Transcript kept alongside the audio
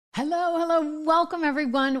Hello. Welcome,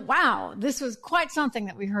 everyone. Wow, this was quite something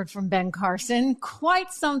that we heard from Ben Carson.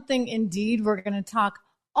 Quite something indeed. We're going to talk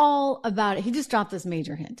all about it. He just dropped this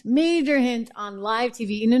major hint on live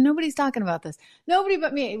TV. You know, nobody's talking about this. Nobody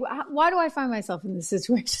but me. Why do I find myself in this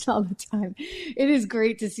situation all the time? It is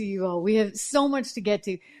great to see you all. We have so much to get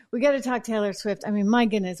to. We got to talk Taylor Swift. I mean, my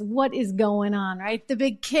goodness, what is going on, right? The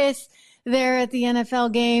big kiss there at the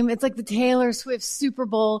NFL game. It's like the Taylor Swift Super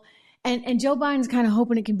Bowl. And Joe Biden's kind of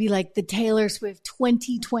hoping it can be like the Taylor Swift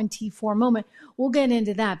 2024 moment. We'll get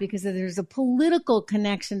into that because there's a political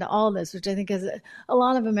connection to all this, which I think is a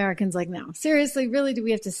lot of Americans like, now, seriously, really, do we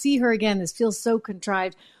have to see her again? This feels so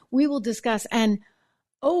contrived. We will discuss. And,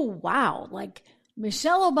 oh, wow, like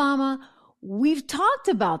Michelle Obama, we've talked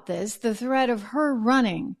about this, the threat of her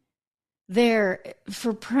running there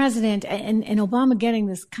for president and Obama getting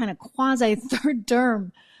this kind of quasi third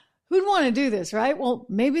term. Who'd want to do this, right? Well,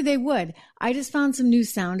 maybe they would. I just found some new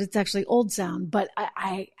sound. It's actually old sound, but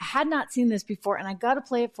I had not seen this before, and I got to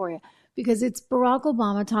play it for you because it's Barack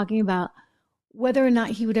Obama talking about whether or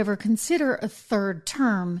not he would ever consider a third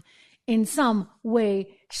term in some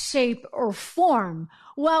way, shape, or form.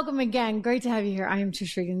 Welcome again. Great to have you here. I am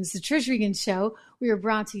Trish Regan. This is the Trish Regan Show. We are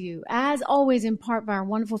brought to you, as always, in part by our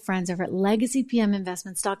wonderful friends over at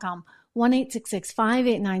LegacyPMInvestments.com.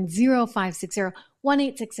 1-866-589-0560.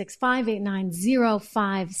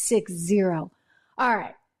 1-866-589-0560. All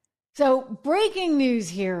right. So breaking news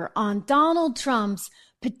here on Donald Trump's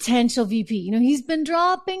potential VP. You know, he's been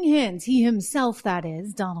dropping hints. He himself, that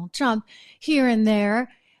is, Donald Trump, here and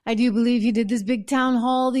there. I do believe he did this big town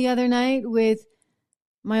hall the other night with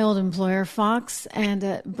my old employer, Fox,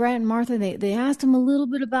 and Brett and Martha. They asked him a little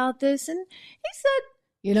bit about this, and he said,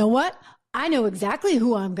 you know what? I know exactly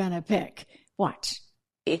who I'm going to pick. Watch.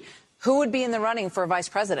 Who would be in the running for vice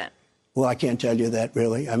president? Well, I can't tell you that,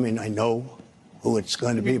 really. I mean, I know who it's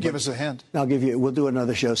going to be. Give us a hint. We'll do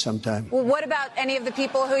another show sometime. Well, what about any of the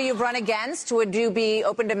people who you've run against? Would you be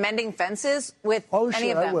open to mending fences with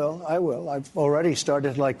any of them? I will. I've already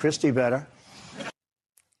started to like Christie better.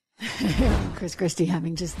 Chris Christie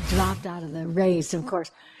having just dropped out of the race, of course.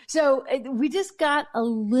 So we just got a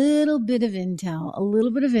little bit of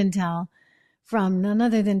intel from none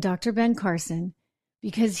other than Dr. Ben Carson,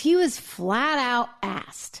 because he was flat out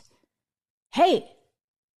asked, hey,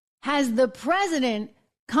 has the president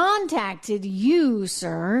contacted you,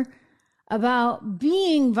 sir, about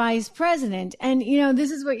being vice president? And, you know, this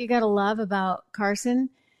is what you got to love about Carson.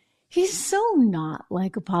 He's so not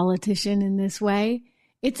like a politician in this way.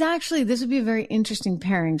 It's actually, this would be a very interesting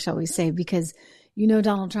pairing, shall we say, because, you know,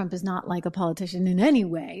 Donald Trump is not like a politician in any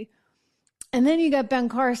way. And then you got Ben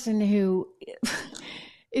Carson, who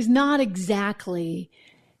is not exactly,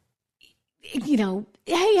 you know,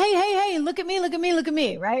 hey, look at me,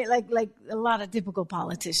 right? Like a lot of typical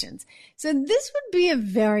politicians. So this would be a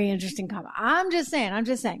very interesting comment. I'm just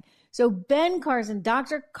saying. So Ben Carson,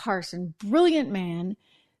 Dr. Carson, brilliant man,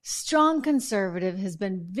 strong conservative, has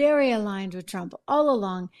been very aligned with Trump all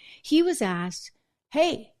along. He was asked,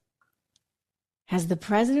 hey, has the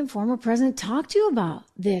former president, talked to you about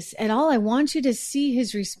this at all? I want you to see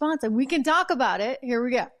his response, and we can talk about it. Here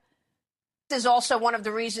we go. This is also one of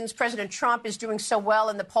the reasons President Trump is doing so well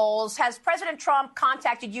in the polls. Has President Trump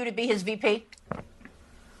contacted you to be his VP?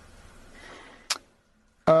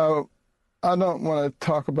 I don't want to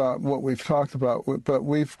talk about what we've talked about, but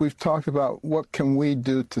we've talked about what can we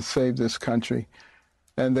do to save this country,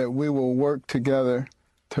 and that we will work together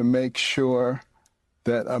to make sure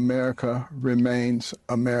that America remains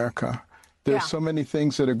America. There's so many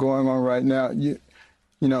things that are going on right now. You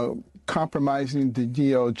know, compromising the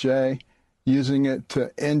DOJ, using it to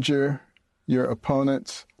injure your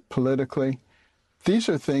opponents politically. These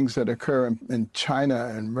are things that occur in China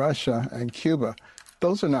and Russia and Cuba.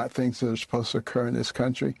 Those are not things that are supposed to occur in this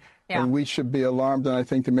country. Yeah. And we should be alarmed, and I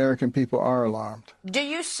think the American people are alarmed. Do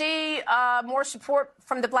you see more support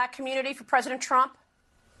from the black community for President Trump?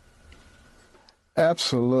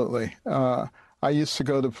 Absolutely. I used to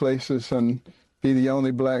go to places and be the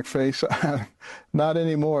only black face. Not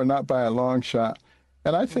anymore, not by a long shot.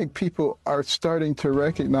 And I think people are starting to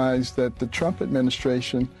recognize that the Trump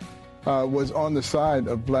administration was on the side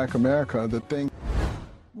of black America.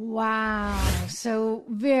 Wow. So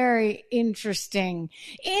very interesting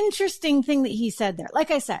thing that he said there.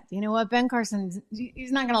 Like I said, you know what? Ben Carson,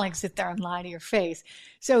 he's not going to like sit there and lie to your face.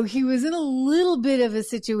 So he was in a little bit of a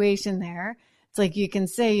situation there. It's like you can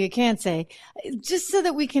say, you can't say, just so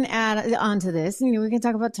that we can add on to this. You know, we can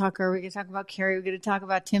talk about Tucker, we can talk about Kerry, we're going to talk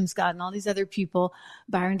about Tim Scott and all these other people,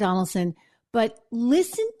 Byron Donaldson. But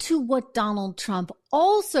listen to what Donald Trump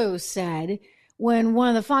also said when one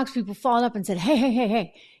of the Fox people followed up and said,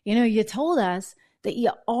 hey, you told us that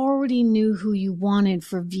you already knew who you wanted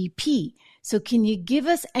for VP. So can you give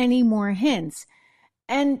us any more hints?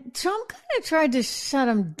 And Trump kind of tried to shut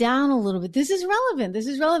him down a little bit. This is relevant. This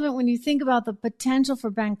is relevant when you think about the potential for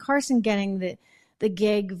Ben Carson getting the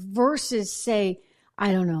gig versus, say,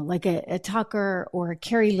 I don't know, like a Tucker or a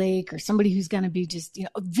Kerry Lake or somebody who's going to be just,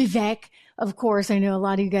 Vivek. Of course, I know a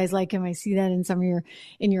lot of you guys like him. I see that in some of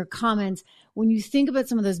your comments. When you think about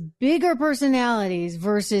some of those bigger personalities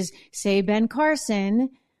versus, say, Ben Carson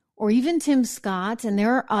or even Tim Scott, and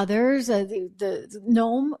there are others, the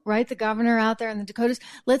Nome, right, the governor out there in the Dakotas.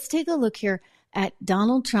 Let's take a look here at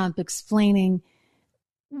Donald Trump explaining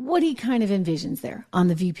what he kind of envisions there on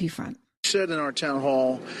the VP front. You said in our town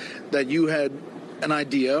hall that you had an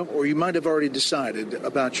idea, or you might have already decided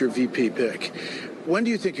about your VP pick. When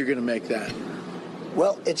do you think you're going to make that?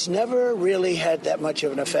 Well, it's never really had that much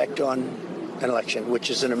of an effect on an election,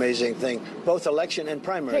 which is an amazing thing. Both election and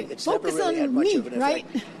primary. Hey, it's never focus really on had much me, of an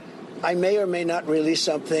effect. right? I may or may not release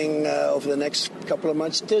something over the next couple of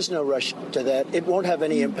months. There's no rush to that. It won't have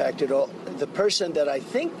any impact at all. The person that I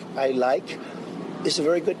think I like is a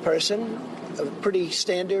very good person, pretty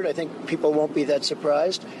standard. I think people won't be that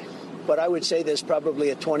surprised. But I would say there's probably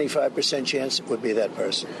a 25% chance it would be that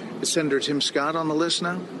person. Is Senator Tim Scott on the list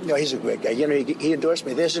now? No, he's a great guy. He endorsed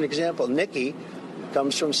me. There's an example. Nikki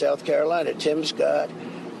comes from South Carolina. Tim Scott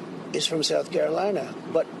is from South Carolina.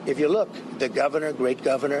 But if you look, the governor, great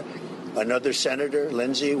governor, another senator,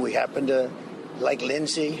 Lindsey, we happen to like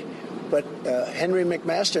Lindsey. But Henry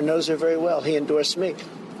McMaster knows her very well. He endorsed me.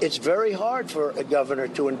 It's very hard for a governor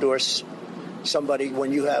to endorse somebody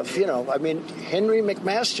when you have, Henry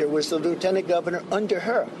McMaster was the lieutenant governor under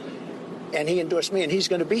her. And he endorsed me. And he's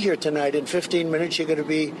going to be here tonight. In 15 minutes, you're going to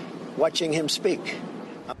be watching him speak.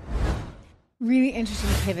 Really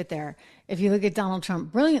interesting pivot there. If you look at Donald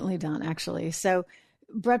Trump, brilliantly done, actually. So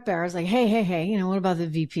Brett Baer's like, hey, what about the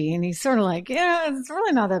VP? And he's sort of like, yeah, it's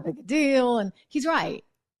really not that big a deal. And he's right.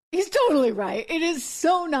 He's totally right. It is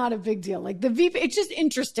so not a big deal. Like the VP, it's just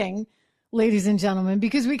interesting, ladies and gentlemen,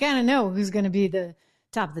 because we kind of know who's going to be the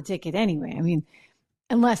top of the ticket anyway. I mean,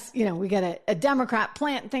 unless, we got a Democrat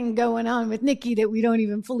plant thing going on with Nikki that we don't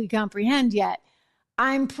even fully comprehend yet.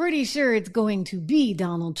 I'm pretty sure it's going to be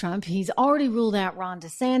Donald Trump. He's already ruled out Ron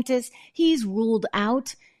DeSantis. He's ruled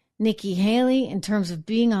out Nikki Haley in terms of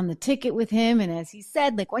being on the ticket with him. And as he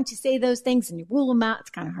said, like once you say those things and you rule them out, it's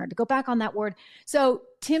kind of hard to go back on that word. So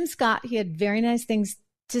Tim Scott, he had very nice things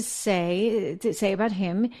to say about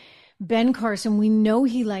him. Ben Carson, we know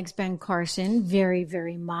he likes Ben Carson very,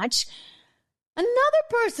 very much. Another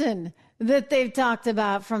person that they've talked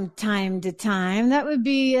about from time to time, that would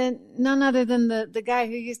be none other than the guy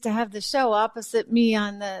who used to have the show opposite me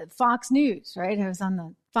on the Fox News, right? I was on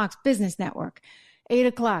the Fox Business Network,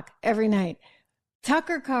 8:00 every night.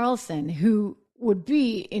 Tucker Carlson, who would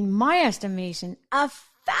be, in my estimation, a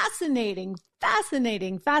fascinating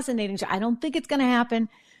show. I don't think it's going to happen.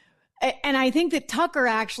 And I think that Tucker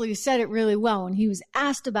actually said it really well when he was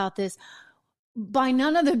asked about this by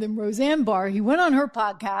none other than Roseanne Barr. He went on her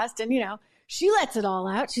podcast and, she lets it all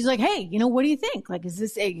out. She's like, hey, what do you think? Like, are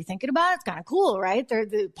you thinking about it? It's kind of cool, right? They're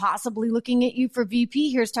possibly looking at you for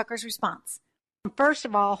VP. Here's Tucker's response. First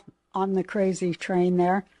of all, on the crazy train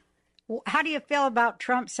there, how do you feel about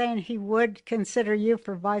Trump saying he would consider you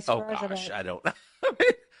for vice president? Gosh, I don't know.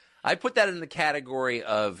 I put that in the category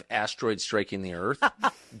of asteroids striking the Earth,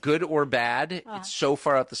 good or bad. It's so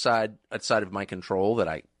far outside of my control that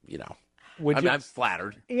I'm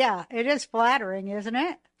flattered. Yeah, it is flattering, isn't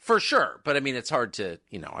it? For sure. But I mean, it's hard to,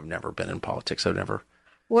 I've never been in politics.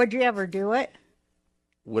 Would you ever do it?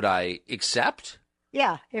 Would I accept?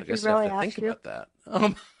 Yeah, if you really asked think about that.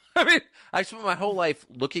 I spent my whole life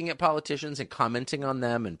looking at politicians and commenting on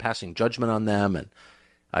them and passing judgment on them. And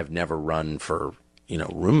I've never run for,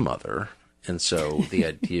 room mother. And so the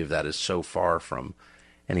idea of that is so far from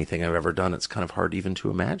anything I've ever done. It's kind of hard even to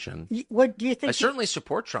imagine. What do you think? I certainly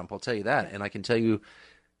support Trump. I'll tell you that. And I can tell you,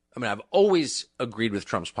 I've always agreed with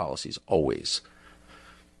Trump's policies, always.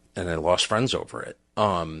 And I lost friends over it.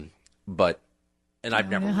 And I've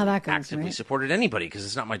never actively supported anybody because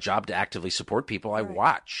it's not my job to actively support people. I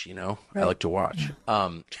watch, I like to watch.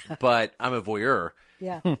 But I'm a voyeur.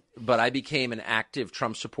 Yeah. But I became an active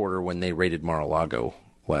Trump supporter when they raided Mar-a-Lago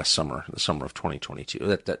last summer, the summer of 2022.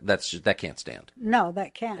 That can't stand. No,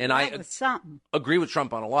 that can't. And I agree with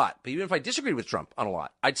Trump on a lot. But even if I disagreed with Trump on a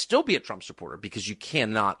lot, I'd still be a Trump supporter because you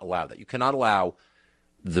cannot allow that. You cannot allow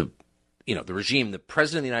the regime, the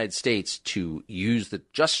president of the United States, to use the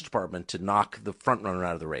Justice Department to knock the front runner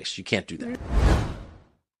out of the race. You can't do that.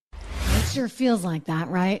 It sure feels like that,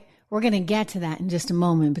 right? We're going to get to that in just a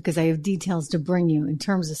moment because I have details to bring you in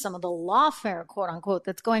terms of some of the lawfare, quote unquote,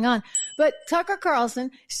 that's going on. But Tucker Carlson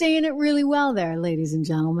saying it really well there, ladies and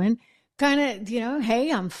gentlemen. Kind of,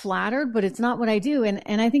 hey, I'm flattered, but it's not what I do.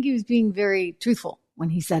 And I think he was being very truthful when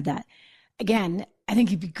he said that. Again, I think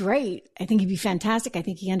he'd be great. I think he'd be fantastic. I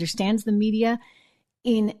think he understands the media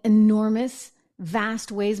in enormous, vast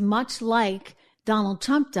ways, much like Donald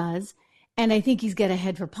Trump does. And I think he's got a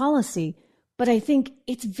head for policy. But I think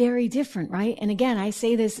it's very different, right? And again, I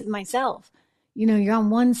say this myself. You're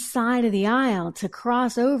on one side of the aisle. To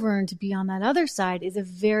cross over and to be on that other side is a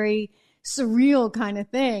very surreal kind of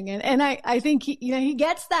thing. And I think he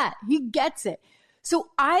gets that. He gets it. So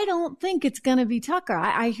I don't think it's going to be Tucker.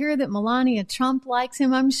 I hear that Melania Trump likes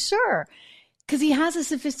him, I'm sure, because he has a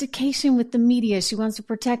sophistication with the media. She wants to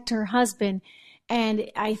protect her husband.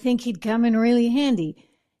 And I think he'd come in really handy.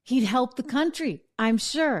 He'd help the country, I'm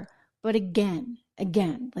sure. But again,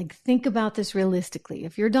 like think about this realistically.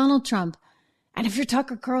 If you're Donald Trump and if you're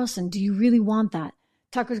Tucker Carlson, do you really want that?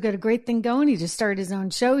 Tucker's got a great thing going. He just started his own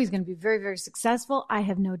show. He's going to be very, very successful. I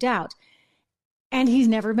have no doubt. And he's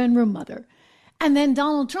never been room mother. And then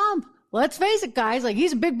Donald Trump, let's face it, guys, like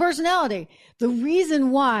he's a big personality. The reason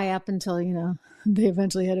why up until, they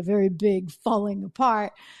eventually had a very big falling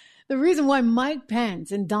apart. The reason why Mike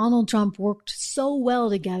Pence and Donald Trump worked so well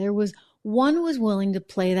together was one was willing to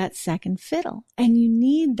play that second fiddle. And you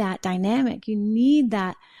need that dynamic. You need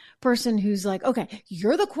that person who's like, okay,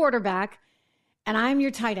 you're the quarterback and I'm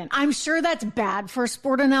your tight end. I'm sure that's bad for a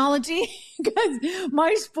sport analogy because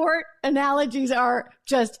my sport analogies are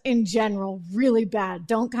just in general really bad.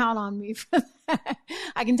 Don't count on me for that.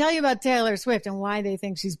 I can tell you about Taylor Swift and why they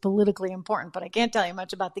think she's politically important, but I can't tell you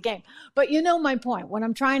much about the game. But you know my point. What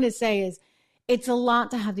I'm trying to say is it's a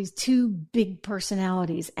lot to have these two big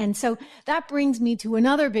personalities. And so that brings me to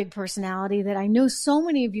another big personality that I know so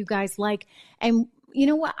many of you guys like. And you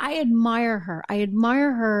know what? I admire her. I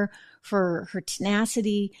admire her for her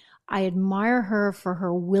tenacity. I admire her for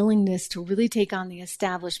her willingness to really take on the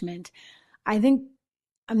establishment. I'm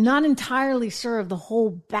not entirely sure of the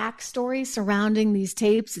whole backstory surrounding these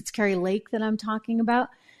tapes. It's Carrie Lake that I'm talking about.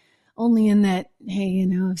 Only in that, hey,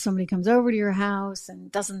 if somebody comes over to your house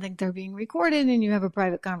and doesn't think they're being recorded and you have a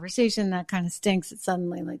private conversation, that kind of stinks. It's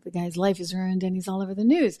suddenly like the guy's life is ruined and he's all over the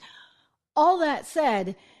news. All that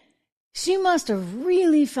said, she must have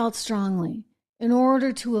really felt strongly in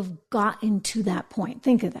order to have gotten to that point.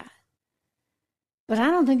 Think of that. But I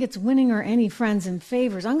don't think it's winning her any friends and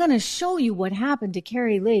favors. I'm going to show you what happened to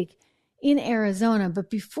Carrie Lake in Arizona. But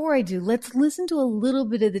before I do, let's listen to a little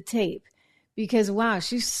bit of the tape. Because, wow,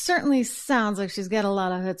 she certainly sounds like she's got a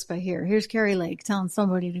lot of chutzpah here. Here's Carrie Lake telling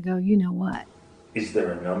somebody to go, you know what? Is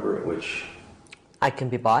there a number at which I can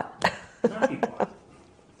be bought? Not be bought.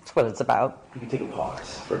 That's what it's about. You can take a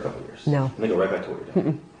pause for a couple of years. No. And then go right back to what you're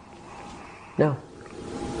doing. No.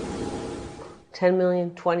 10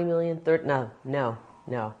 million, 20 million, 30, no.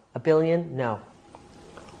 A billion, no.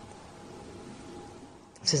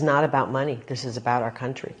 This is not about money. This is about our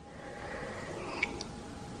country.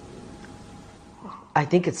 I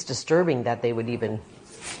think it's disturbing that they would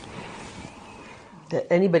that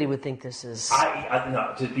anybody would think this is...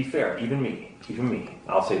 No, to be fair, even me,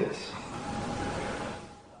 I'll say this.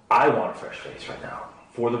 I want a fresh face right now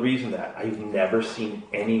for the reason that I've never seen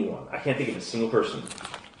anyone, I can't think of a single person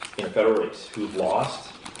in a federal race who's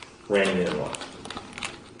lost, ran in and won.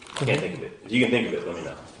 I can't think of it. If you can think of it, let me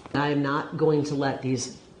know. I am not going to let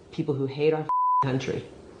these people who hate our country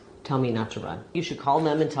tell me not to run. You should call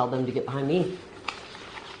them and tell them to get behind me.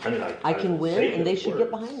 I can win, and they should get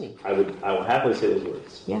behind me. I will happily say those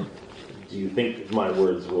words. Yeah. Do you think my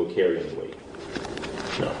words will carry any weight?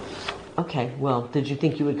 No. Okay, well, did you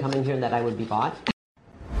think you would come in here and that I would be bought?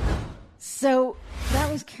 So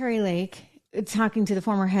that was Carrie Lake talking to the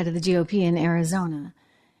former head of the GOP in Arizona.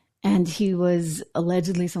 And he was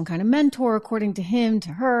allegedly some kind of mentor, according to him, to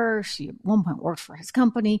her. She at one point worked for his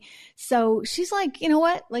company. So she's like, you know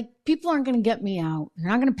what? Like, people aren't going to get me out.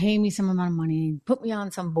 They're not going to pay me some amount of money, put me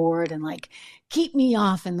on some board and like keep me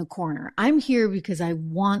off in the corner. I'm here because I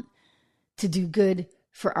want to do good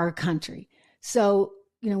for our country. So,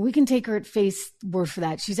 we can take her at face word for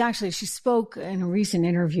that. She spoke in a recent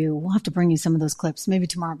interview. We'll have to bring you some of those clips maybe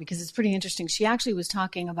tomorrow because it's pretty interesting. She actually was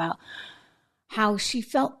talking about how she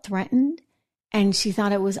felt threatened and she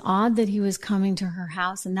thought it was odd that he was coming to her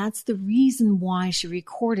house. And that's the reason why she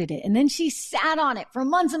recorded it. And then she sat on it for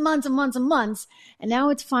months and months and months and months. And now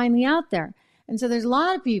it's finally out there. And so there's a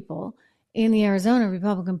lot of people in the Arizona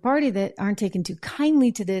Republican Party that aren't taken too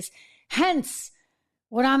kindly to this. Hence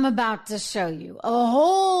what I'm about to show you. A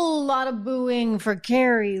whole lot of booing for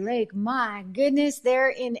Kari Lake. My goodness, they're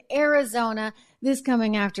in Arizona. This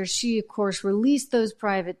coming after she, of course, released those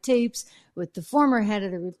private tapes with the former head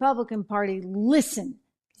of the Republican Party. Listen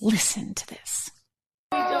to this.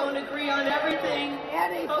 We don't agree on everything,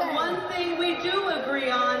 but one thing we do agree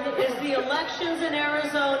on is the elections in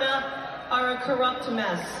Arizona are a corrupt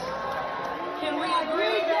mess. Can we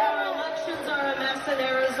agree that our elections are a mess in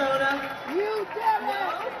Arizona? You did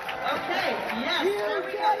it! Okay, yes, there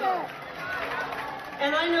we go.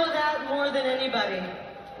 And I know that more than anybody.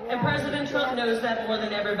 And President Trump knows that more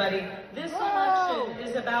than everybody. This election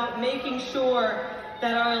is about making sure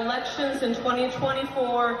that our elections in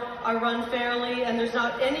 2024 are run fairly, and there's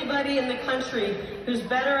not anybody in the country who's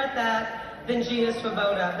better at that than Gina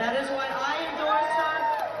Swoboda. That is why I endorse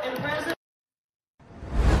her, and President...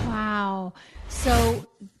 Wow. So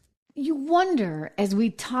you wonder, as we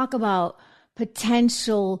talk about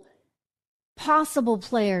potential possible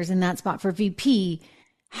players in that spot for VP,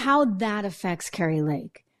 how that affects Kari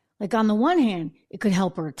Lake. Like, on the one hand, it could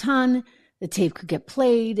help her a ton. The tape could get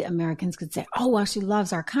played. Americans could say, oh, well, she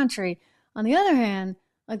loves our country. On the other hand,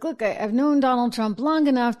 like, look, I've known Donald Trump long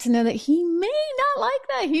enough to know that he may not like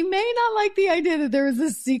that. He may not like the idea that there was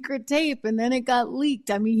a secret tape and then it got leaked.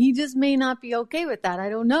 I mean, he just may not be okay with that. I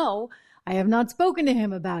don't know. I have not spoken to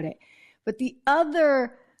him about it. But the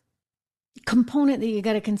other component that you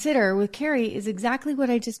got to consider with Kari is exactly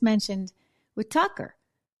what I just mentioned with Tucker.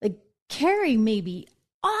 Like, Kari may be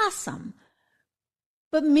awesome,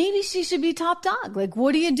 but maybe she should be top dog. Like,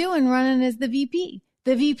 what are you doing running as the VP?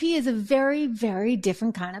 The VP is a very, very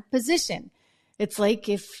different kind of position. It's like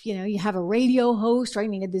if, you have a radio host, right?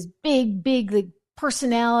 And you get this big, like,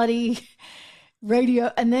 personality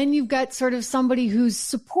radio, and then you've got sort of somebody who's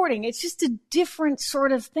supporting. It's just a different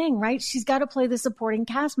sort of thing, right? She's got to play the supporting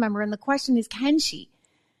cast member. And the question is, can she?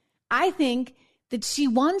 I think that she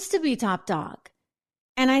wants to be top dog.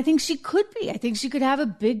 And I think she could be. I think she could have a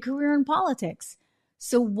big career in politics.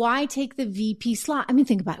 So why take the VP slot? I mean,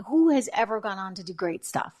 think about it. Who has ever gone on to do great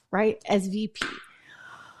stuff, right, as VP?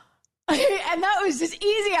 And that was just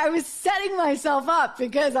easy. I was setting myself up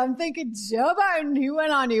because I'm thinking Joe Biden, he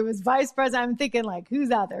went on, he was vice president. I'm thinking, like,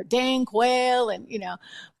 who's out there? Dan Quayle, and,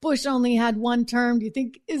 Bush only had one term. Do you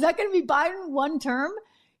think, is that going to be Biden one term?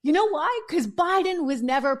 You know why? Because Biden was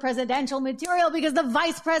never presidential material, because the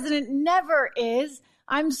vice president never is.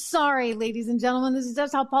 I'm sorry, ladies and gentlemen. This is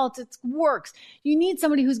just how politics works. You need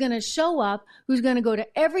somebody who's going to show up, who's going to go to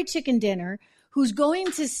every chicken dinner, who's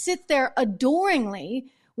going to sit there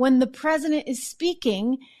adoringly when the president is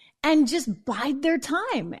speaking and just bide their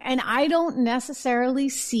time. And I don't necessarily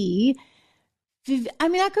see, I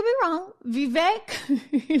mean, I could be wrong. Vivek,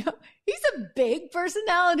 he's a big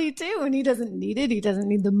personality too, and he doesn't need it. He doesn't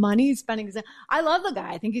need the money he's spending. I love the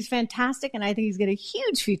guy. I think he's fantastic, and I think he's got a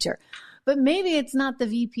huge future. But maybe it's not the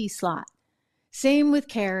VP slot. Same with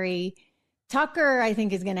Kari. Tucker, I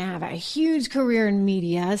think, is going to have a huge career in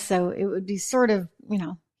media. So it would be sort of,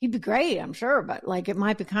 he'd be great, I'm sure. But, like, it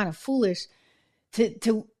might be kind of foolish to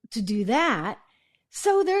do that.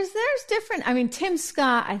 So there's different. I mean, Tim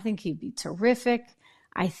Scott, I think he'd be terrific.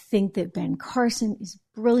 I think that Ben Carson is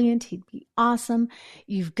brilliant. He'd be awesome.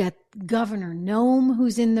 You've got Governor Noem,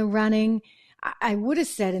 who's in the running. I would have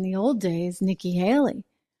said in the old days, Nikki Haley.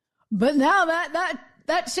 But now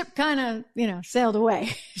that ship kind of, sailed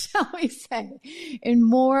away, shall we say, in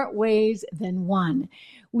more ways than one.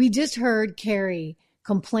 We just heard Kari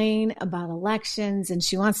complain about elections, and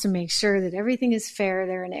she wants to make sure that everything is fair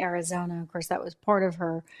there in Arizona. Of course, that was part of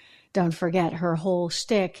her, don't forget, her whole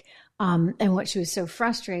shtick, and what she was so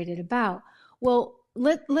frustrated about. Well,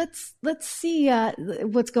 let's see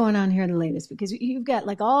what's going on here in the latest, because you've got,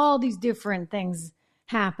 like, all these different things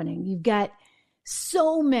happening. You've got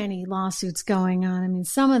so many lawsuits going on. I mean,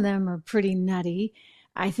 some of them are pretty nutty.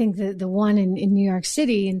 I think that the one in New York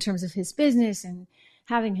City, in terms of his business and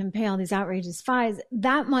having him pay all these outrageous fines,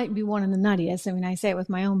 that might be one of the nuttiest. I mean, I say it with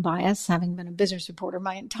my own bias, having been a business reporter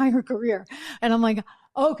my entire career. And I'm like,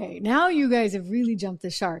 okay, now you guys have really jumped the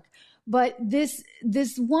shark. But this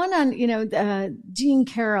one on, Jean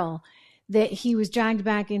Carroll, that he was dragged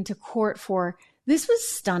back into court for, this was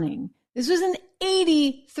stunning. This was an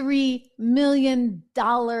 $83 million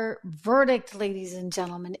verdict, ladies and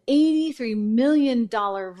gentlemen. $83 million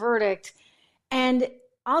verdict. And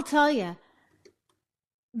I'll tell you,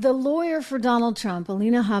 the lawyer for Donald Trump,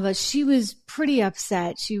 Alina Habba, she was pretty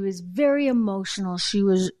upset. She was very emotional. She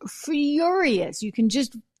was furious. You can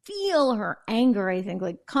just feel her anger, I think,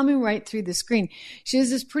 like coming right through the screen. She has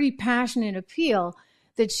this pretty passionate appeal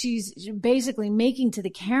that she's basically making to the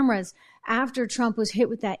cameras after Trump was hit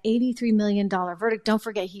with that $83 million verdict. Don't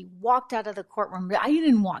forget, he walked out of the courtroom. He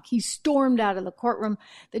didn't walk. He stormed out of the courtroom.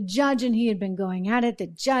 The judge and he had been going at it. The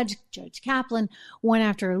judge, Judge Kaplan, went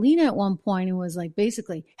after Alina at one point and was like,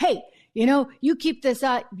 basically, hey, you keep this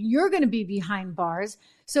up, you're going to be behind bars.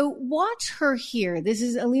 So watch her here. This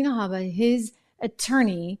is Alina Habba, his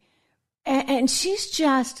attorney, and she's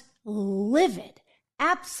just livid,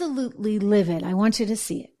 absolutely livid. I want you to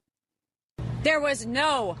see it. There was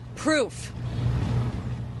no proof,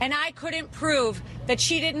 and I couldn't prove that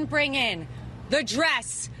she didn't bring in the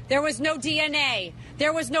dress. There was no DNA.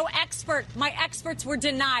 There was no expert. My experts were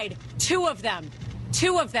denied. Two of them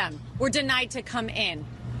were denied to come in.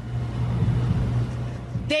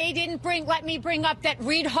 They didn't let me bring up that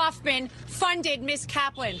Reid Hoffman funded Miss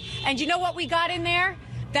Kaplan. And you know what we got in there?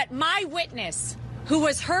 That my witness, who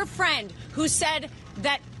was her friend, who said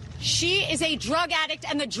that she is a drug addict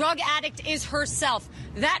and the drug addict is herself.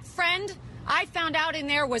 That friend, I found out in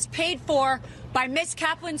there, was paid for by Miss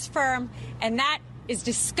Kaplan's firm, and that is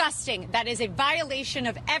disgusting. That is a violation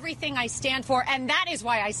of everything I stand for, and that is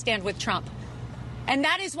why I stand with Trump. And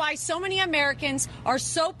that is why so many Americans are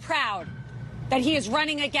so proud that he is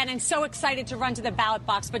running again and so excited to run to the ballot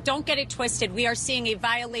box. But don't get it twisted. We are seeing a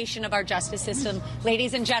violation of our justice system.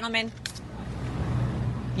 Ladies and gentlemen,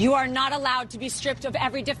 you are not allowed to be stripped of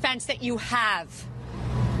every defense that you have.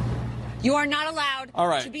 You are not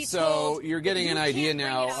allowed to be told. All right, so you're getting an idea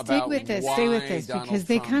now about why Stay with this, Donald because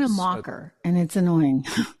they kind of mock her, and it's annoying.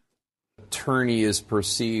 Attorney is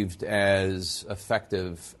perceived as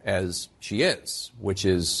effective as she is, which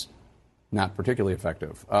is not particularly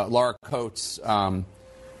effective. Laura Coates,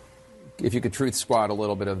 if you could truth squat a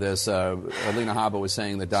little bit of this, Alina Habba was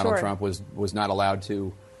saying that Donald Trump was not allowed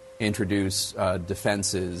to introduce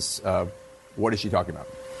defenses. What is she talking about?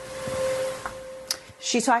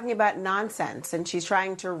 She's talking about nonsense, and she's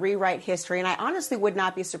trying to rewrite history. And I honestly would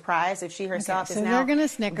not be surprised if she herself is now they're going to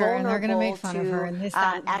snicker and they're going to make fun of her and this,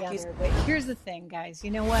 that, and the other. But here's the thing, guys. You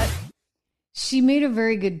know what? She made a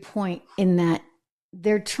very good point in that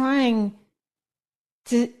they're trying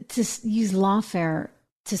to use lawfare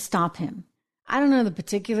to stop him. I don't know the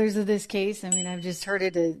particulars of this case. I mean, I've just heard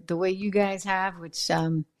it the way you guys have, which,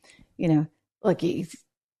 look,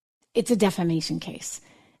 it's a defamation case.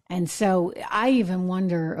 And so I even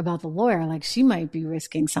wonder about the lawyer, like she might be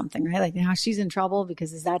risking something, right? Like now she's in trouble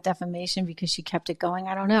because is that defamation because she kept it going?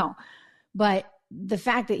 I don't know. But the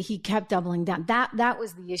fact that he kept doubling down, that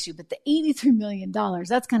was the issue. But the $83 million,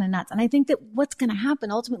 that's kind of nuts. And I think that what's going to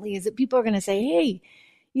happen ultimately is that people are going to say, hey,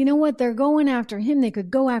 you know what? They're going after him. They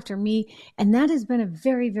could go after me. And that has been a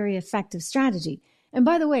very, very effective strategy. And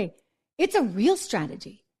by the way, it's a real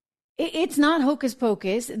strategy. It's not hocus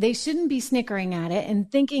pocus. They shouldn't be snickering at it and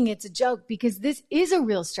thinking it's a joke because this is a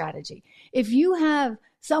real strategy. If you have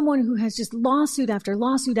someone who has just lawsuit after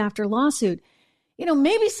lawsuit after lawsuit,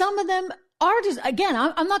 maybe some of them are just, again,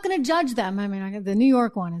 I'm not going to judge them. I mean, the New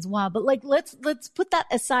York one as well, but like, let's put that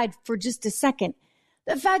aside for just a second.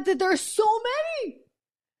 The fact that there are so many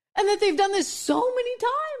and that they've done this so many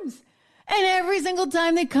times. And every single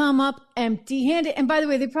time they come up empty-handed. And by the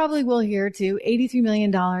way, they probably will here too, $83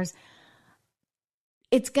 million.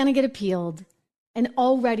 It's going to get appealed. And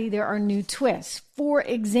already there are new twists. For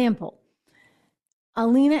example,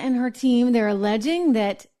 Alina and her team, they're alleging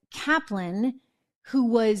that Kaplan, who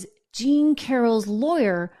was Jean Carroll's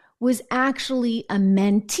lawyer, was actually a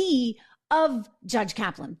mentee of Judge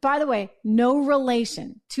Kaplan. By the way, no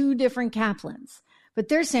relation, two different Kaplans. But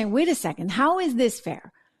they're saying, wait a second, how is this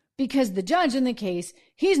fair? Because the judge in the case,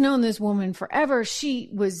 he's known this woman forever. She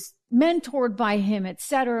was mentored by him,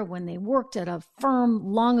 etc., when they worked at a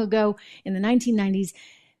firm long ago in the 1990s.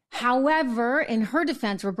 However, in her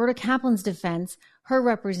defense, Roberta Kaplan's defense, her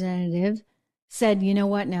representative said, you know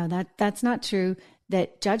what? No, that's not true.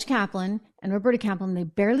 That Judge Kaplan and Roberta Kaplan, they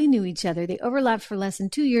barely knew each other. They overlapped for less than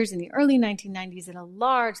 2 years in the early 1990s at a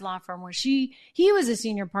large law firm where he was a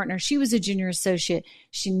senior partner. She was a junior associate.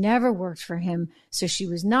 She never worked for him. So she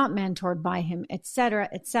was not mentored by him, et cetera,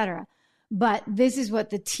 et cetera. But this is what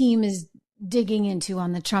the team is digging into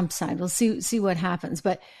on the Trump side. We'll see what happens.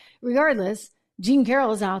 But regardless, Jean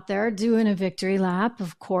Carroll is out there doing a victory lap.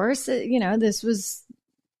 Of course, this was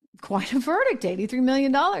quite a verdict, $83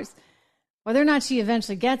 million. Whether or not she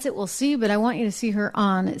eventually gets it, we'll see. But I want you to see her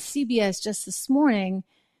on CBS just this morning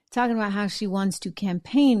talking about how she wants to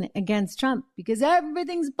campaign against Trump because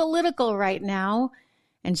everything's political right now.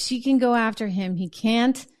 And she can go after him. He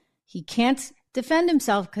can't defend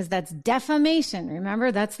himself because that's defamation.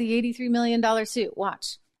 Remember, that's the $83 million suit.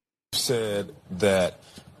 Watch. Said that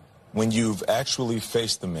when you've actually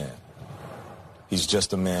faced the man, he's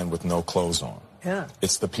just a man with no clothes on. Yeah.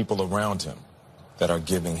 It's the people around him that are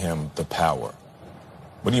giving him the power.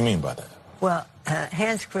 What do you mean by that? Well,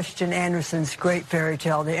 Hans Christian Andersen's great fairy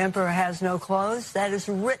tale, The Emperor Has No Clothes, that is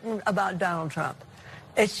written about Donald Trump.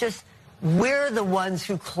 It's just, we're the ones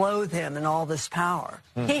who clothe him in all this power.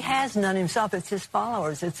 He has none himself. It's his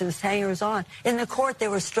followers. It's his hangers-on. In the court, they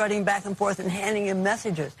were strutting back and forth and handing him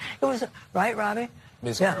messages. It was, right, Robbie?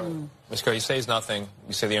 Ms. Carroll, you say nothing.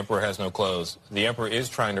 You say the emperor has no clothes. The emperor is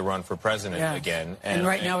trying to run for president again. And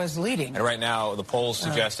right now is leading. And right now, the polls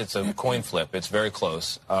suggest it's a coin flip. It's very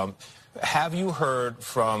close. Have you heard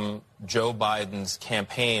from Joe Biden's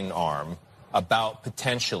campaign arm about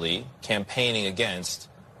potentially campaigning against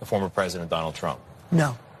the former president, Donald Trump?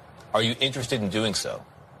 No. Are you interested in doing so?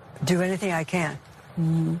 Do anything I can.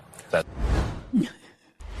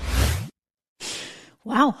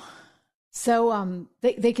 Wow. So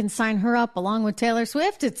they can sign her up along with Taylor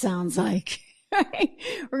Swift, it sounds like.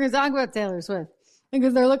 We're going to talk about Taylor Swift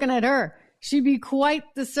because they're looking at her. She'd be quite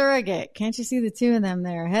the surrogate. Can't you see the two of them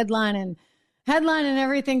there headlining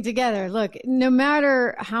everything together? Look, no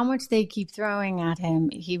matter how much they keep throwing at him,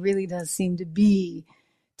 he really does seem to be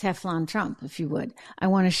Teflon Trump, if you would. I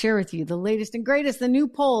want to share with you the latest and greatest, the new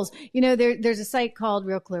polls. You know, there's a site called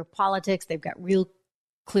Real Clear Politics. They've got Real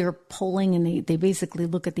Clear polling, and they basically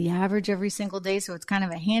look at the average every single day. So it's kind of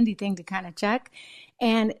a handy thing to kind of check.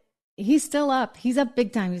 And he's still up. He's up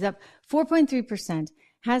big time. He's up 4.3%,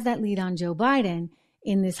 has that lead on Joe Biden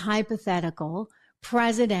in this hypothetical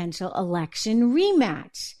presidential election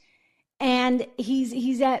rematch. And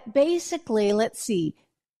he's at basically, let's see,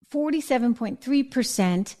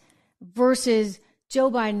 47.3% versus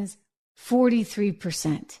Joe Biden's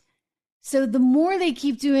 43%. So the more they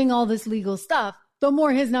keep doing all this legal stuff, the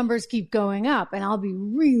more his numbers keep going up. And I'll be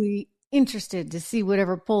really interested to see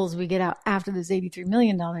whatever polls we get out after this $83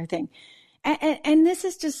 million thing. And this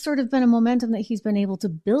has just sort of been a momentum that he's been able to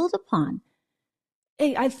build upon.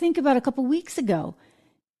 I think about a couple weeks ago,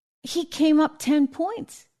 he came up 10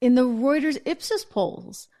 points in the Reuters Ipsos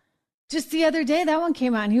polls. Just the other day, that one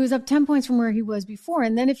came out and he was up 10 points from where he was before.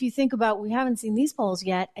 And then if you think about, we haven't seen these polls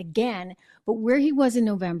yet again, but where he was in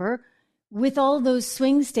November with all those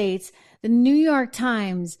swing states, the New York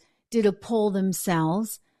Times did a poll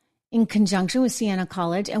themselves in conjunction with Siena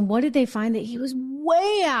College. And what did they find? That he was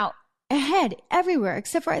way out ahead everywhere,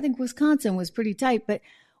 except for I think Wisconsin was pretty tight, but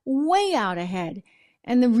way out ahead.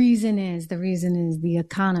 And the reason is the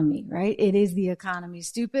economy, right? It is the economy,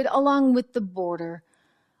 stupid, along with the border,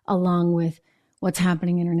 along with what's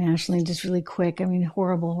happening internationally. Just really quick. I mean,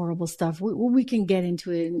 horrible, horrible stuff. We can get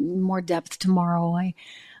into it in more depth tomorrow.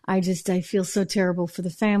 I feel so terrible for the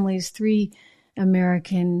families. 3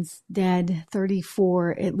 Americans dead,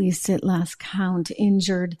 34, at least at last count,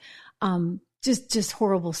 injured. Just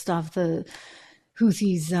horrible stuff. The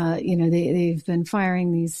Houthis, they've been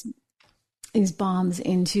firing these bombs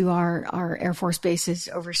into our Air Force bases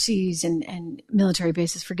overseas and military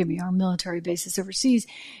bases, our military bases overseas.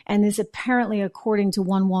 And this apparently, according to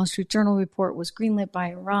one Wall Street Journal report, was greenlit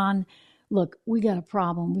by Iran. Look, we got a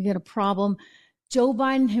problem. Joe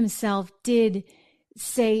Biden himself did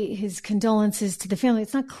say his condolences to the family.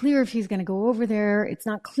 It's not clear if he's going to go over there. It's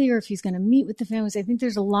not clear if he's going to meet with the families. I think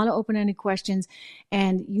there's a lot of open-ended questions.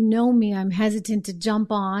 And you know me, I'm hesitant to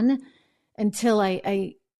jump on until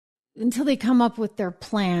they come up with their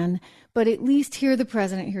plan, but at least hear the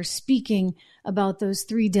president here speaking about those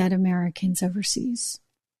 3 dead Americans overseas.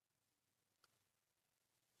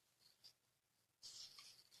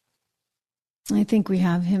 I think we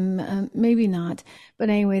have him, maybe not. But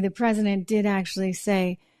anyway, the president did actually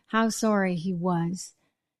say how sorry he was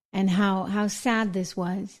and how sad this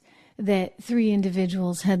was that 3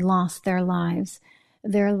 individuals had lost their lives.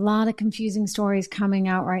 There are a lot of confusing stories coming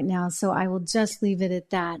out right now, so I will just leave it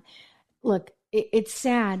at that. Look, it's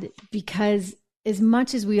sad because as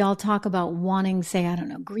much as we all talk about wanting, say, I don't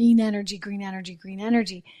know, green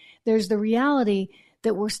energy, there's the reality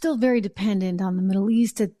that we're still very dependent on the Middle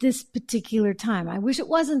East at this particular time. I wish it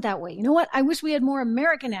wasn't that way. You know what? I wish we had more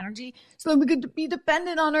American energy so that we could be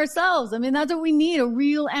dependent on ourselves. I mean, that's what we need, a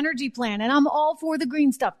real energy plan. And I'm all for the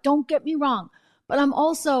green stuff. Don't get me wrong. But I'm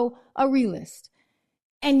also a realist.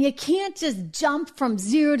 And you can't just jump from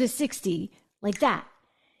 0 to 60 like that.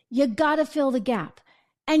 You got to fill the gap.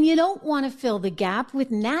 And you don't want to fill the gap with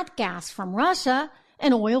nat gas from Russia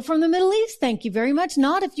and oil from the Middle East. Thank you very much.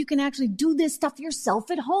 Not if you can actually do this stuff yourself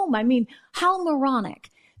at home. I mean, how moronic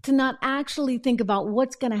to not actually think about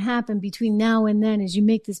what's going to happen between now and then as you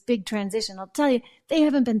make this big transition. I'll tell you, they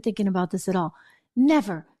haven't been thinking about this at all.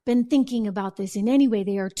 Never been thinking about this in any way.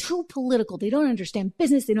 They are too political. They don't understand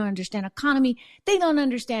business. They don't understand economy. They don't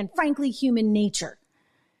understand, frankly, human nature.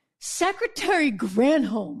 Secretary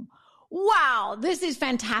Granholm. Wow, this is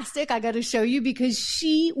fantastic. I got to show you because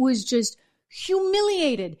she was just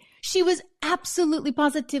humiliated. She was absolutely,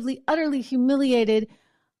 positively, utterly humiliated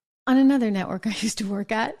on another network I used to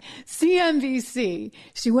work at, CNBC.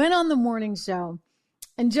 She went on the morning show,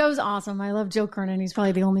 and Joe's awesome. I love Joe Kernan. He's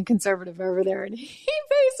probably the only conservative over there. And he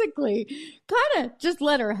basically kind of just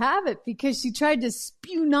let her have it because she tried to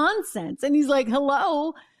spew nonsense. And he's like,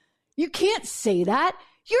 hello, you can't say that.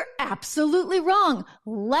 You're absolutely wrong.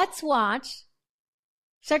 Let's watch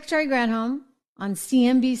Secretary Granholm on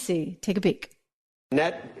CNBC. Take a peek. And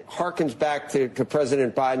that harkens back to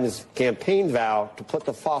President Biden's campaign vow to put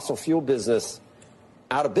the fossil fuel business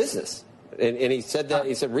out of business. And he said that,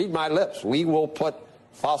 he said, read my lips, we will put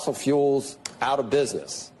fossil fuels out of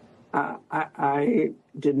business. I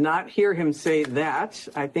did not hear him say that.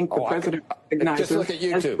 I think the president recognizes, just look at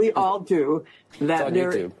YouTube, as we all do, that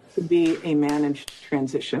there could be a managed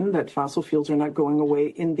transition, that fossil fuels are not going away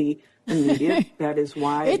in the immediate. That is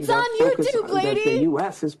why it's on YouTube, lady. That the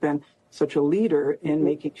U.S. has been such a leader in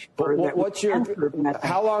making sure that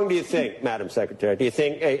how long do you think, Madam Secretary? Do you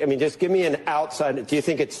think, I mean, just give me an outside, do you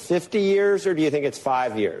think it's 50 years or do you think it's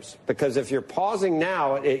 5 years? Because if you're pausing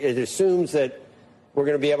now, it assumes that we're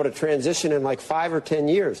going to be able to transition in like 5 or 10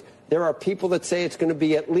 years. There are people that say it's going to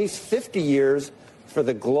be at least 50 years for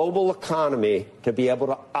the global economy to be able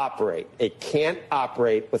to operate. It can't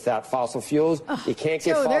operate without fossil fuels. You can't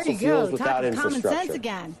get fossil fuels without infrastructure. Common sense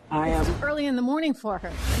again. I am early in the morning for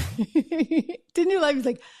her. Didn't you like? He's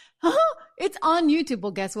like, huh? It's on YouTube.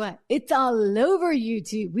 Well, guess what? It's all over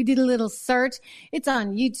YouTube. We did a little search. It's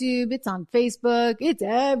on YouTube. It's on Facebook. It's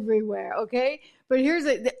everywhere. Okay. But here's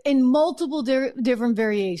in multiple different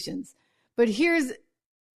variations. But here's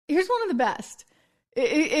one of the best.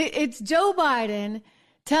 It's Joe Biden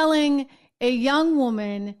telling a young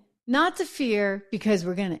woman not to fear because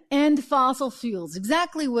we're going to end fossil fuels.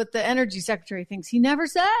 Exactly what the energy secretary thinks he never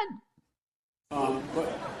said.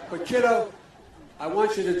 But kiddo, I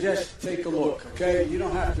want you to just take a look, okay? You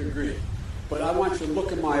don't have to agree. But I want you to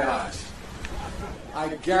look in my eyes. I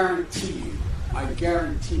guarantee you,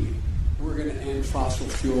 we're going to end fossil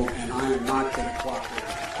fuel, and I am not going to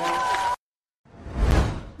cooperate.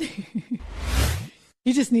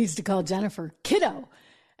 He just needs to call Jennifer kiddo,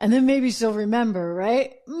 and then maybe she'll remember,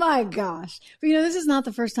 right? My gosh. But this is not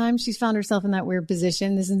the first time she's found herself in that weird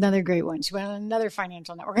position. This is another great one. She went on another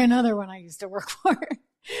financial network, another one I used to work for,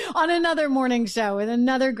 on another morning show with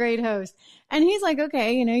another great host. And he's like,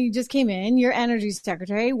 okay, you just came in, you're energy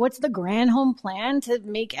secretary. What's the Granholm plan to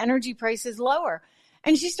make energy prices lower?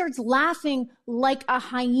 And she starts laughing like a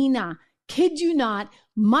hyena. Kid you not,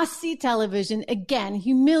 must-see television, again,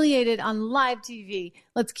 humiliated on live TV.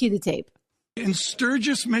 Let's cue the tape. In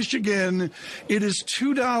Sturgis, Michigan, it is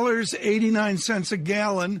 $2.89 a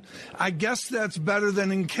gallon. I guess that's better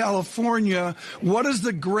than in California. What is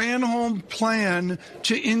the Granholm plan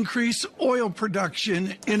to increase oil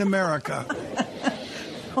production in America?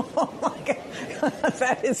 Oh, my God.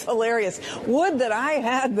 That is hilarious. Would that I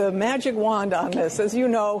had the magic wand on this. As you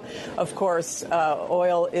know, of course,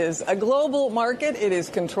 oil is a global market. It is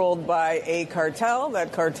controlled by a cartel.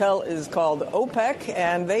 That cartel is called OPEC,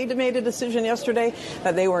 and they made a decision yesterday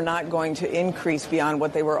that they were not going to increase beyond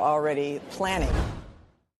what they were already planning.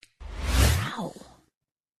 Wow.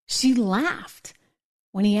 She laughed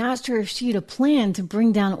when he asked her if she had a plan to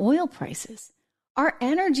bring down oil prices. Our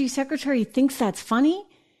energy secretary thinks that's funny?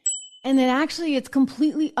 And that actually it's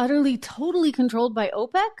completely, utterly, totally controlled by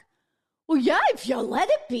OPEC? Well, yeah, if you let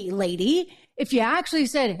it be, lady. If you actually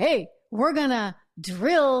said, hey, we're going to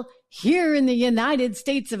drill here in the United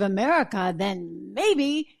States of America, then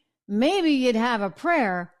maybe you'd have a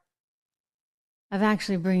prayer of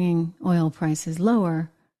actually bringing oil prices lower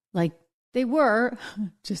like they were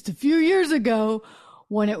just a few years ago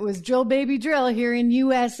when it was drill, baby, drill here in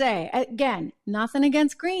USA. Again, nothing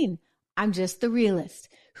against green. I'm just the realist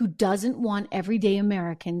who doesn't want everyday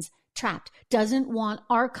Americans trapped, doesn't want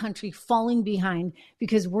our country falling behind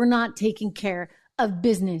because we're not taking care of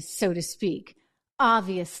business, so to speak.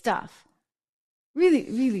 Obvious stuff.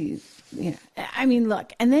 Really, I mean,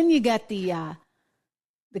 look, and then you got the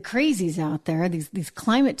crazies out there, these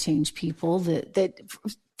climate change people that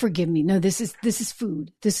forgive me. No, this is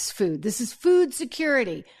food. This is food. This is food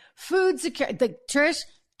security. Trish,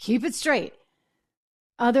 keep it straight.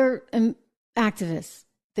 Other activists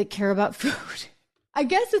that care about food. I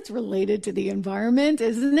guess it's related to the environment,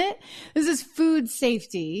 isn't it? This is food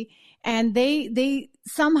safety. And they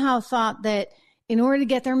somehow thought that in order to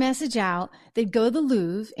get their message out, they'd go to the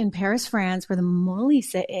Louvre in Paris, France, where the Mona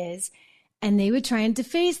Lisa is, and they would try and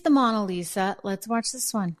deface the Mona Lisa. Let's watch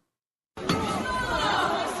this one.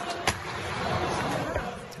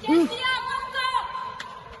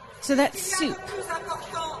 So that's soup.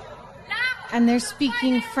 And they're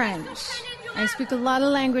speaking French. I speak a lot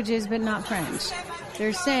of languages, but not French.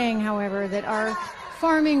 They're saying, however, that our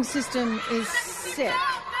farming system is sick.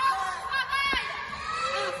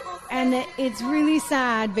 And that it's really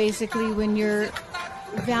sad, basically, when you're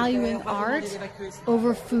valuing art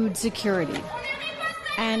over food security.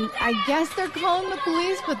 And I guess they're calling the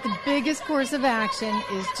police, but the biggest course of action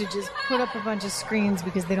is to just put up a bunch of screens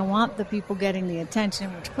because they don't want the people getting the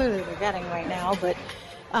attention, which clearly they're getting right now. But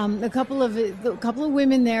a couple of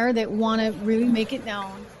women there that want to really make it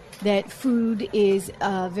known that food is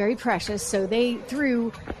very precious, so they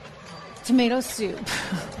threw tomato soup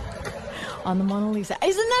on the Mona Lisa.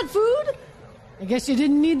 Isn't that food? I guess you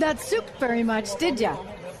didn't need that soup very much, did ya?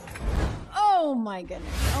 Oh my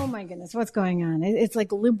goodness, what's going on? It's like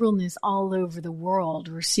liberalness all over the world.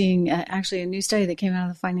 We're seeing actually a new study that came out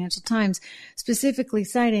of the Financial Times specifically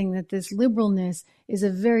citing that this liberalness is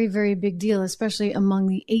a very, very big deal, especially among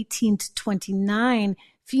the 18 to 29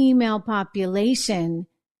 female population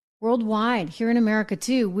worldwide, here in America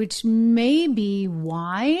too, which may be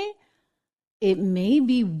why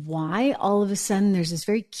all of a sudden there's this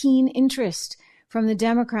very keen interest from the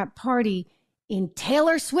Democrat Party in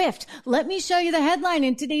Taylor Swift. Let me show you the headline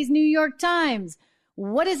in today's New York Times.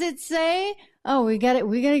 What does it say? Oh, we got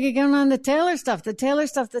to get going on the Taylor stuff,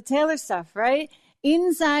 right?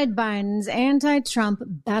 Inside Biden's anti-Trump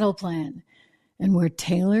battle plan and where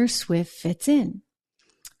Taylor Swift fits in.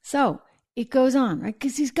 So it goes on, right?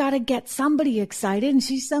 Because he's got to get somebody excited. And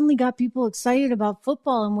she suddenly got people excited about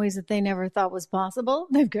football in ways that they never thought was possible.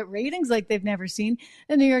 They've got ratings like they've never seen.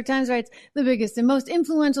 The New York Times writes, the biggest and most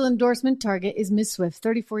influential endorsement target is Miss Swift,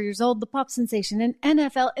 34 years old, the pop sensation and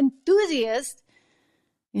NFL enthusiast.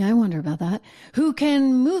 Yeah, I wonder about that. Who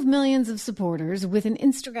can move millions of supporters with an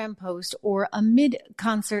Instagram post or a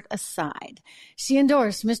mid-concert aside. She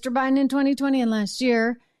endorsed Mr. Biden in 2020 and last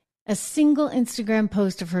year. A single Instagram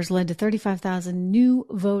post of hers led to 35,000 new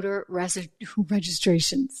voter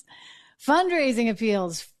registrations. Fundraising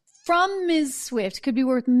appeals from Ms. Swift could be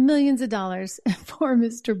worth millions of dollars for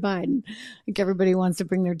Mr. Biden. Like everybody wants to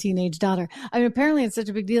bring their teenage daughter. I mean, apparently it's such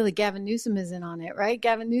a big deal that Gavin Newsom is in on it, right?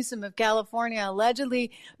 Gavin Newsom of California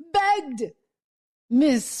allegedly begged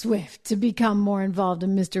Ms. Swift to become more involved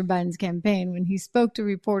in Mr. Biden's campaign when he spoke to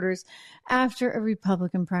reporters after a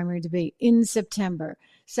Republican primary debate in September.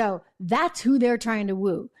 So that's who they're trying to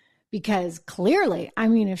woo, because clearly, I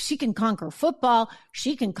mean, if she can conquer football,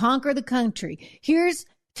 she can conquer the country. Here's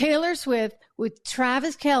Taylor Swift with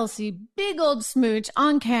Travis Kelce, big old smooch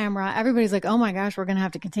on camera. Everybody's like, oh my gosh, we're going to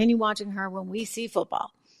have to continue watching her when we see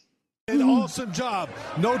football. An awesome job.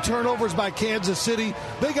 No turnovers by Kansas City.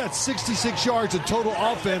 They got 66 yards in total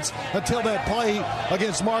offense until that play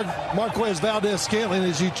against Marquez Valdez-Scantling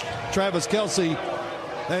as you Travis Kelce.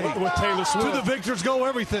 Hey, with Taylor Swift. To the victors go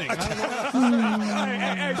everything. I don't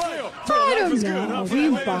know.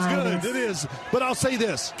 It is. But I'll say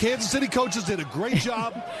this. Kansas City coaches did a great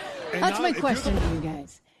job. That's my question to you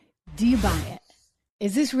guys. Do you buy it?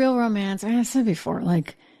 Is this real romance? I said before,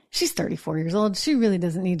 like, she's 34 years old. She really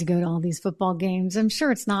doesn't need to go to all these football games. I'm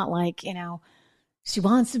sure it's not like, she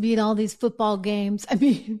wants to be at all these football games. I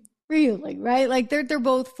mean, really, right? Like, they're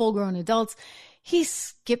both full-grown adults. He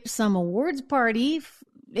skipped some awards party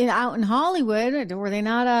out in Hollywood. Were they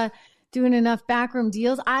not doing enough backroom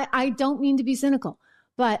deals? I don't mean to be cynical,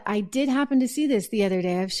 but I did happen to see this the other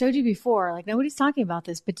day. I've showed you before, like nobody's talking about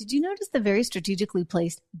this, but did you notice the very strategically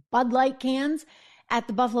placed Bud Light cans at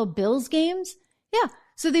the Buffalo Bills games? Yeah.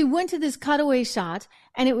 So they went to this cutaway shot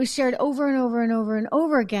and it was shared over and over and over and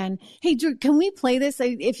over again. Hey, Drew, can we play this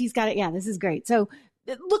if he's got it? Yeah, this is great. So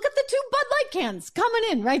look at the two Bud Light cans coming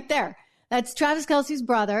in right there. That's Travis Kelce's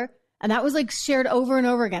brother. And that was like shared over and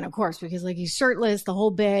over again, of course, because like he's shirtless the whole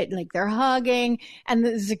bit, like they're hugging. And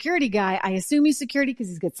the security guy, I assume he's security because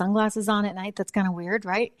he's got sunglasses on at night. That's kind of weird,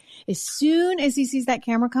 right? As soon as he sees that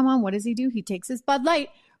camera come on, what does he do? He takes his Bud Light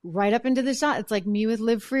right up into the shot. It's like me with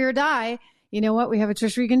Live Free or Die. You know what? We have a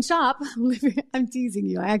Trish Regan shop. I'm teasing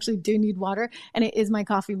you. I actually do need water, and it is my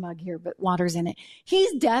coffee mug here, but water's in it.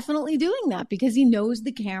 He's definitely doing that because he knows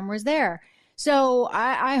the camera's there. So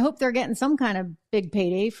I hope they're getting some kind of big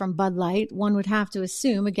payday from Bud Light. One would have to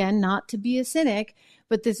assume, again, not to be a cynic,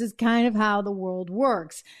 but this is kind of how the world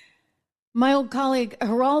works. My old colleague,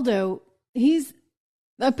 Geraldo, he's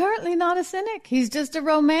apparently not a cynic. He's just a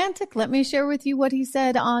romantic. Let me share with you what he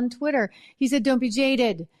said on Twitter. He said, don't be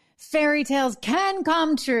jaded. Fairy tales can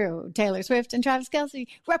come true. Taylor Swift and Travis Kelce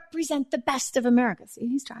represent the best of America. See,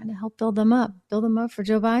 he's trying to help build them up for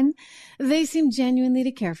Joe Biden. They seem genuinely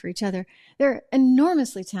to care for each other. They're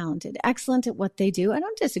enormously talented, excellent at what they do. I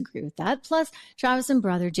don't disagree with that. Plus, Travis and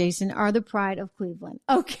brother Jason are the pride of Cleveland.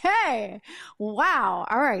 Okay. Wow.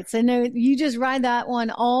 All right. So now you just ride that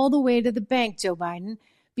one all the way to the bank, Joe Biden,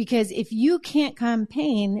 because if you can't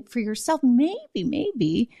campaign for yourself,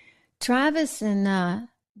 maybe Travis and,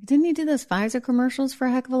 didn't he do those Pfizer commercials for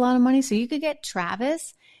a heck of a lot of money? So you could get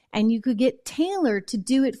Travis and you could get Taylor to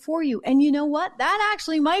do it for you. And you know what? That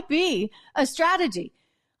actually might be a strategy.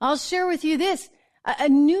 I'll share with you this. A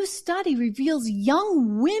new study reveals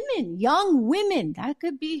young women, that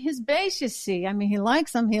could be his base, you see. I mean, he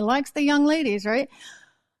likes them. He likes the young ladies, right?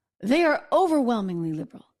 They are overwhelmingly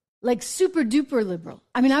liberal, like super duper liberal.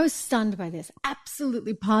 I mean, I was stunned by this.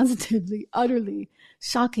 Absolutely, positively, utterly,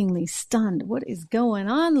 shockingly stunned. What is going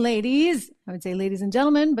on, ladies? I would say ladies and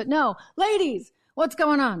gentlemen, but no, ladies, what's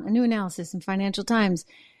going on? A new analysis in Financial Times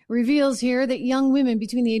reveals here that young women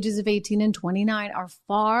between the ages of 18 and 29 are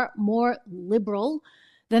far more liberal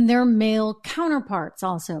than their male counterparts,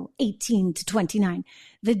 also 18 to 29.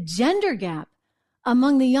 The gender gap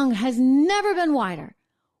among the young has never been wider.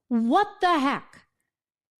 What the heck?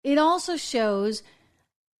 It also shows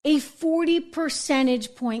a 40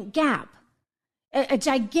 percentage point gap, a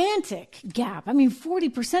gigantic gap. I mean, 40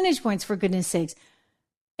 percentage points, for goodness sakes.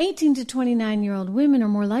 18 to 29-year-old women are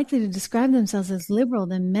more likely to describe themselves as liberal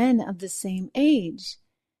than men of the same age.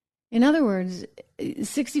 In other words,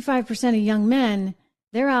 65% of young men,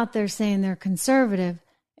 they're out there saying they're conservative,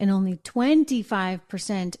 and only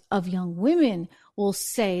 25% of young women will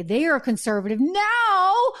say they are conservative.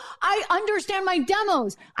 Now I understand my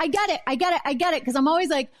demos. I get it. Because I'm always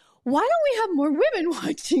like, why don't we have more women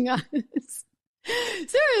watching us?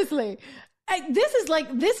 Seriously. This is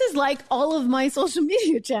like all of my social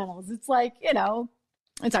media channels. It's like,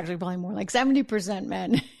 it's actually probably more like 70%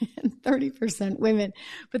 men and 30% women.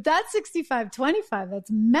 But that's 65-25.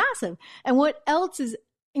 That's massive. And what else is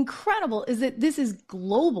incredible is that this is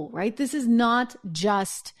global, right? This is not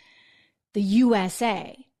just the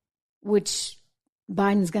USA, which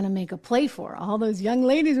Biden's going to make a play for. All those young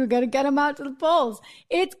ladies, we're going to get them out to the polls.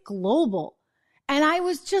 It's global. And I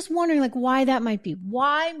was just wondering, why that might be.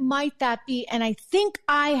 Why might that be? And I think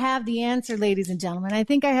I have the answer, ladies and gentlemen. I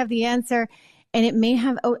think I have the answer. And it may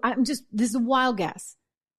have, this is a wild guess.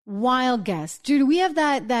 Wild guess. Drew, do we have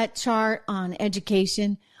that chart on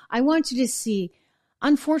education? I want you to see,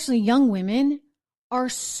 unfortunately, young women are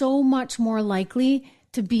so much more likely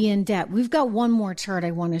to be in debt. We've got one more chart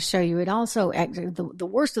I want to show you. It also, the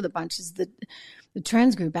worst of the bunch is the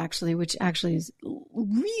trans group, actually, which actually is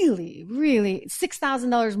really, really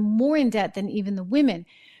 $6,000 more in debt than even the women.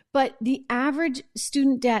 But the average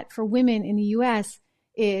student debt for women in the U.S.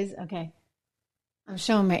 is, okay, I'm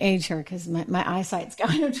showing my age here because my eyesight's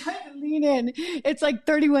going. I'm trying to lean in. It's like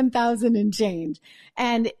 $31,000 and change.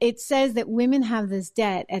 And it says that women have this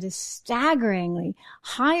debt at a staggeringly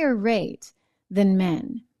higher rate than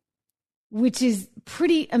men, which is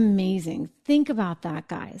pretty amazing. Think about that,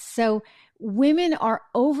 guys. So women are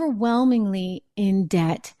overwhelmingly in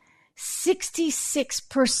debt.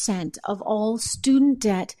 66% of all student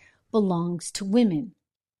debt belongs to women.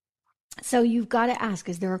 So you've got to ask,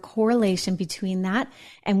 is there a correlation between that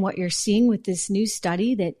and what you're seeing with this new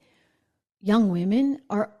study that young women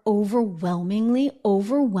are overwhelmingly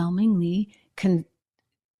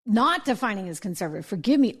not defining as conservative,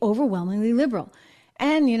 forgive me, overwhelmingly liberal.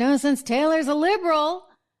 And, since Taylor's a liberal,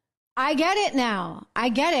 I get it now. I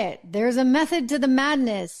get it. There's a method to the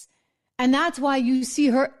madness. And that's why you see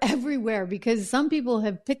her everywhere, because some people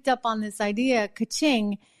have picked up on this idea,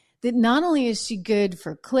 ka-ching, that not only is she good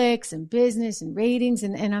for clicks and business and ratings,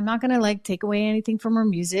 and I'm not going to take away anything from her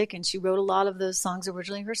music, and she wrote a lot of those songs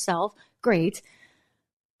originally herself. Great.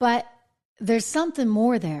 But there's something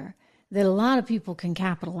more there that a lot of people can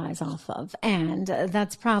capitalize off of. And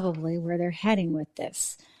that's probably where they're heading with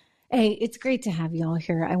this. Hey, it's great to have you all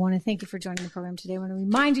here. I want to thank you for joining the program today. I want to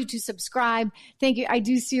remind you to subscribe. Thank you. I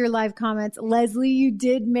do see your live comments. Leslie, you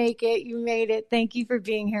did make it. You made it. Thank you for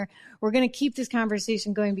being here. We're going to keep this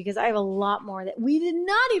conversation going because I have a lot more that we did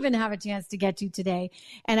not even have a chance to get to today.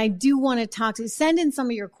 And I do want to send in some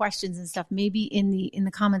of your questions and stuff, maybe in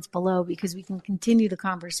the comments below, because we can continue the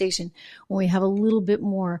conversation when we have a little bit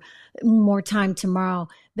more time tomorrow.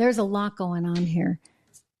 There's a lot going on here.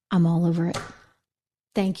 I'm all over it.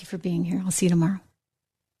 Thank you for being here. I'll see you tomorrow.